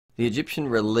The Egyptian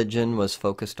religion was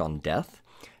focused on death.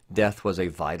 Death was a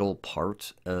vital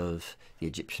part of the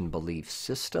Egyptian belief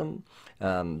system.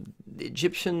 The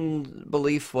Egyptian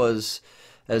belief was,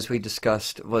 as we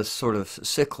discussed, was sort of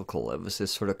cyclical. It was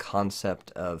this sort of concept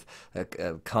of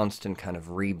a constant kind of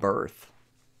rebirth.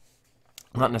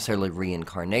 Not necessarily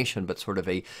reincarnation, but sort of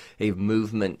a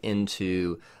movement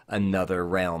into another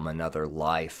realm, another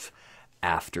life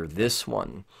after this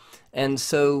one. And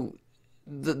so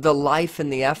the life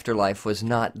in the afterlife was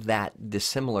not that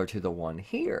dissimilar to the one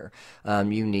here.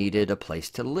 You needed a place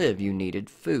to live, you needed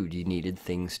food, you needed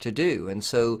things to do. And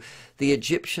so the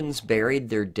Egyptians buried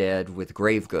their dead with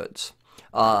grave goods.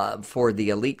 For the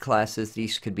elite classes,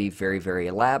 these could be very, very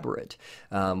elaborate.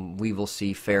 We will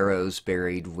see pharaohs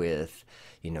buried with,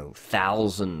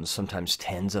 thousands, sometimes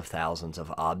tens of thousands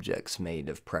of objects made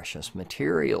of precious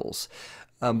materials.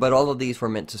 But all of these were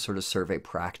meant to sort of serve a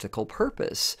practical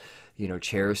purpose.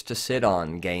 Chairs to sit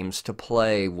on, games to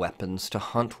play, weapons to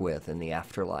hunt with in the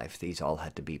afterlife. These all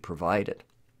had to be provided.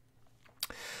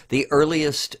 The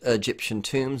earliest Egyptian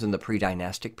tombs in the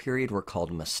pre-dynastic period were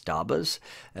called mastabas.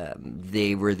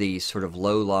 They were these sort of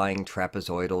low-lying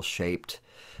trapezoidal-shaped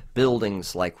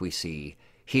buildings like we see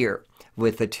here,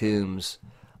 with the tombs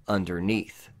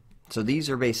underneath. So these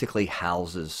are basically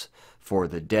houses for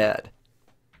the dead.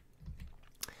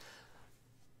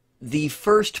 The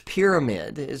first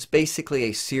pyramid is basically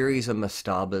a series of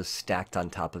mastabas stacked on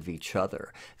top of each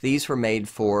other. These were made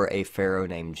for a pharaoh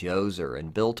named Djoser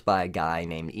and built by a guy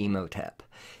named Imhotep.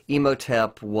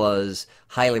 Imhotep was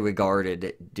highly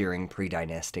regarded during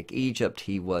pre-dynastic Egypt.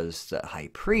 He was the high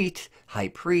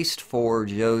priest for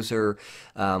Djoser.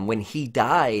 When he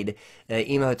died,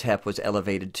 Imhotep was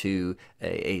elevated to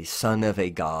a son of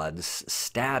a god's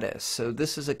status. So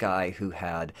this is a guy who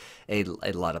had a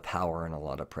lot of power and a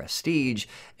lot of prestige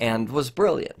and was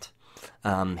brilliant.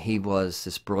 He was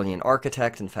this brilliant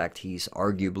architect. In fact, he's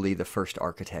arguably the first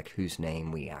architect whose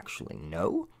name we actually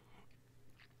know.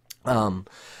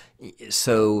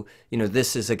 So,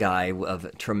 this is a guy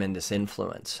of tremendous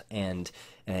influence, and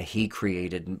he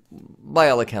created, by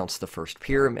all accounts, the first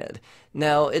pyramid.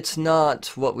 Now, it's not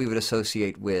what we would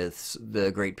associate with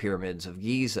the Great Pyramids of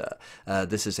Giza.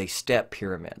 This is a step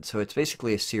pyramid, so it's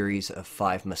basically a series of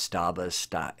 5 mastabas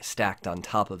stacked on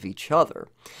top of each other.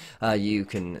 You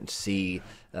can see,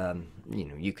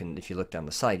 if you look down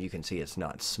the side, you can see it's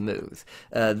not smooth.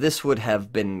 This would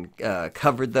have been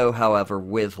covered, though, however,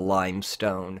 with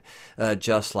limestone,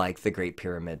 just like the Great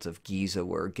Pyramids of Giza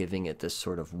were, giving it this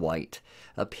sort of white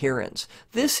appearance.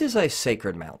 This is a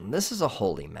sacred mountain. This is a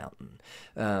holy mountain.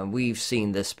 We've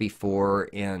seen this before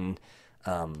in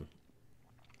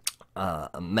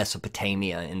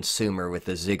Mesopotamia, in Sumer, with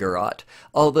the ziggurat,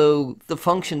 although the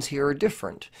functions here are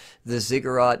different. The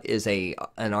ziggurat is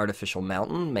an artificial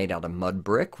mountain made out of mud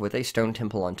brick with a stone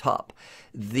temple on top.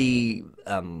 The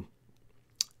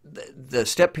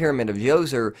step pyramid of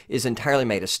Djoser is entirely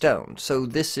made of stone, so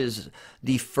this is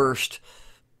the first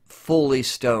fully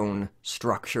stone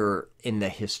structure in the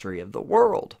history of the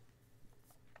world.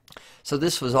 So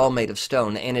this was all made of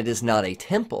stone, and it is not a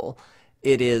temple.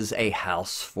 It is a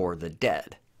house for the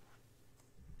dead.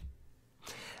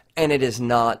 And it is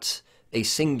not a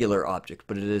singular object,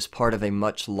 but it is part of a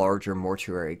much larger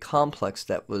mortuary complex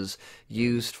that was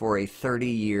used for a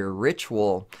 30-year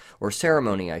ritual, or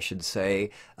ceremony, I should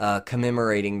say,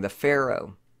 commemorating the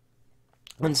pharaoh.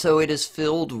 And so it is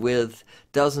filled with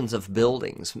dozens of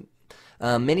buildings.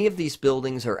 Many of these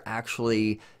buildings are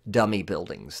actually dummy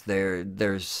buildings.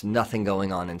 There's nothing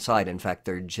going on inside. In fact,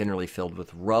 they're generally filled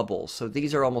with rubble. So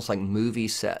these are almost like movie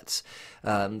sets.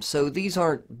 So these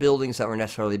aren't buildings that were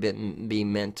necessarily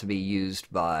meant to be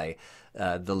used by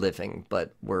the living,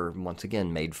 but were once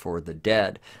again made for the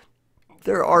dead.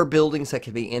 There are buildings that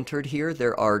can be entered here.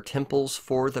 There are temples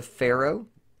for the pharaoh,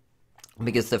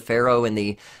 because the pharaoh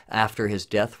after his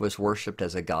death was worshipped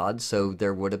as a god, so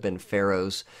there would have been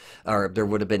there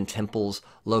would have been temples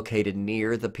located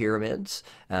near the pyramids,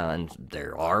 and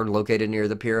there are located near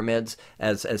the pyramids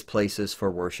as places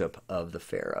for worship of the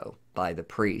pharaoh by the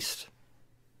priest.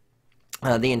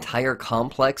 The entire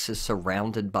complex is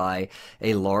surrounded by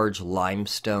a large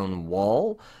limestone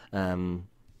wall,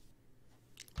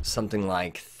 something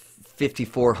like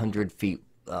 5,400 feet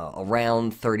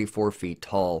around, 34 feet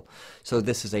tall. So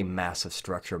this is a massive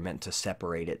structure meant to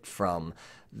separate it from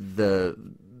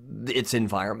its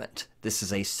environment. This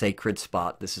is a sacred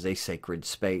spot. This is a sacred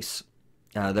space.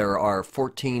 There are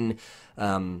 14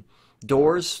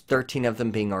 doors, 13 of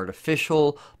them being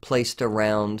artificial, placed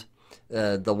around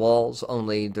the walls.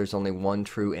 There's only one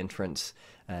true entrance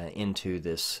into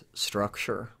this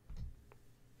structure.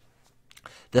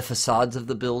 The facades of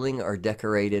the building are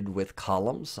decorated with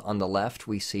columns. On the left,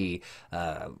 we see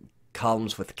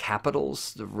columns with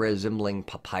capitals resembling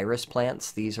papyrus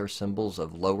plants. These are symbols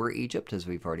of Lower Egypt, as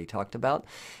we've already talked about.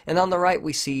 And on the right,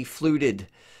 we see fluted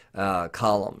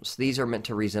columns. These are meant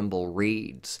to resemble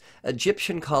reeds.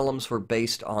 Egyptian columns were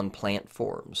based on plant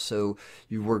forms. So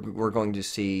we're going to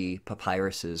see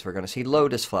papyruses, we're going to see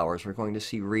lotus flowers, we're going to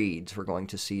see reeds, we're going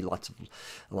to see lots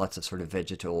of sort of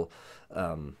vegetal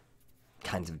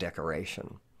kinds of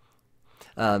decoration.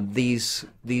 These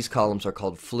columns are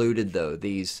called fluted, though.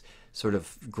 These sort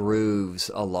of grooves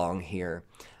along here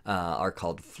are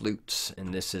called flutes,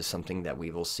 and this is something that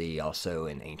we will see also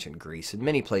in ancient Greece and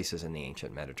many places in the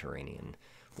ancient Mediterranean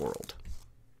world.